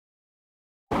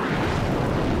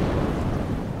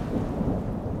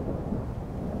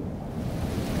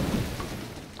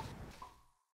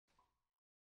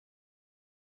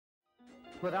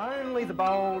But only the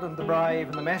bold and the brave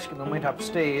and the masculine went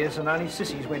upstairs, and only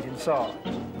sissies went inside.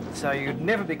 So you'd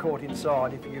never be caught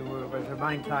inside if you were to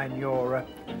maintain your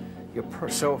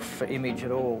self-image at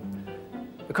all.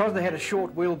 Because they had a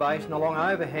short wheelbase and a long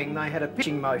overhang, they had a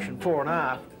pitching motion fore and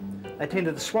aft. They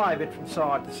tended to sway a bit from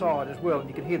side to side as well, and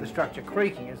you could hear the structure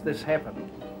creaking as this happened.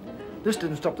 This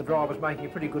didn't stop the drivers making a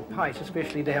pretty good pace,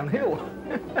 especially downhill.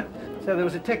 So there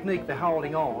was a technique for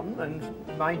holding on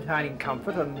and maintaining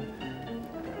comfort, and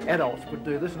adults would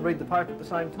do this and read the paper at the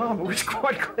same time. It was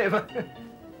quite clever.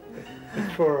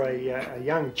 For a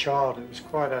young child, it was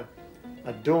quite a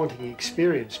daunting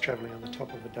experience travelling on the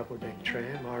top of a double-deck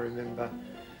tram.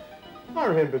 I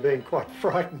remember being quite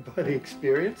frightened by the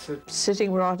experience.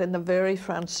 Sitting right in the very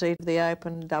front seat of the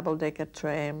open double-decker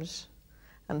trams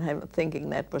and thinking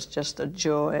that was just a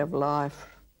joy of life.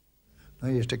 I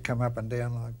used to come up and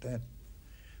down like that.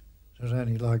 It's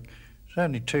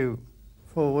only two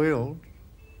four-wheeled.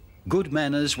 Good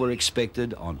manners were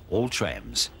expected on all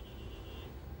trams.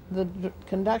 The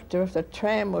conductor of the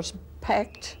tram was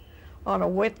packed on a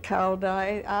wet, cold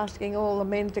day, asking all the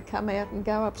men to come out and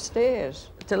go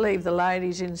upstairs, to leave the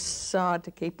ladies inside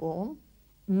to keep warm.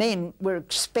 Men were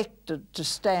expected to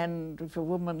stand if a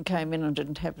woman came in and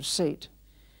didn't have a seat.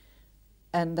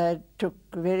 And they took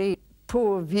a very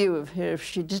poor view of her if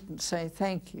she didn't say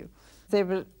thank you. There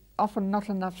were often not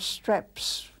enough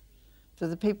straps for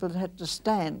the people that had to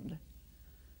stand.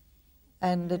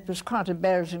 And it was quite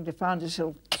embarrassing to find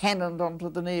yourself cannoned onto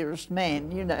the nearest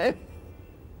man, you know.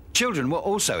 Children were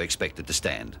also expected to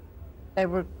stand. They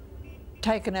were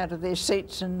taken out of their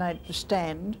seats and made to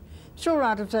stand. It's all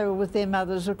right if they were with their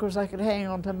mothers, of course they could hang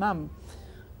on to mum.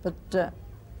 But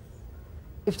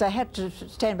if they had to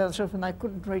stand by themselves and they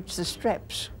couldn't reach the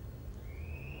straps,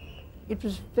 it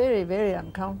was very, very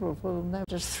uncomfortable for them. They were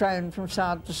just thrown from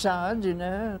side to side, you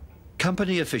know.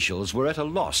 Company officials were at a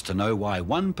loss to know why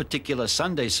one particular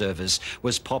Sunday service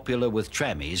was popular with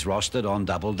trammies rostered on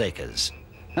double-deckers,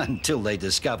 until they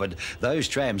discovered those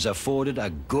trams afforded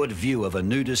a good view of a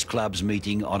nudist club's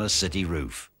meeting on a city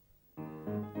roof.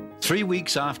 3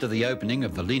 weeks after the opening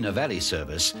of the Lena Valley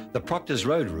service, the Proctors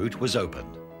Road route was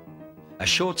opened. A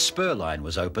short spur line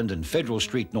was opened in Federal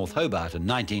Street, North Hobart in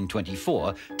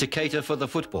 1924 to cater for the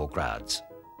football crowds.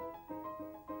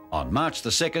 On March the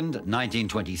 2nd,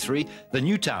 1923, the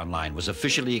Newtown line was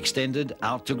officially extended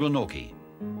out to Glenorchy.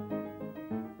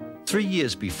 3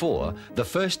 years before, the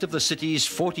first of the city's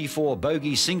 44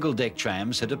 bogie single-deck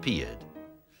trams had appeared.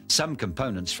 Some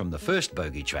components from the first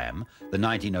bogie tram, the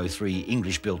 1903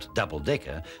 English-built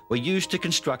double-decker, were used to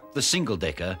construct the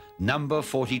single-decker number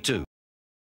 42.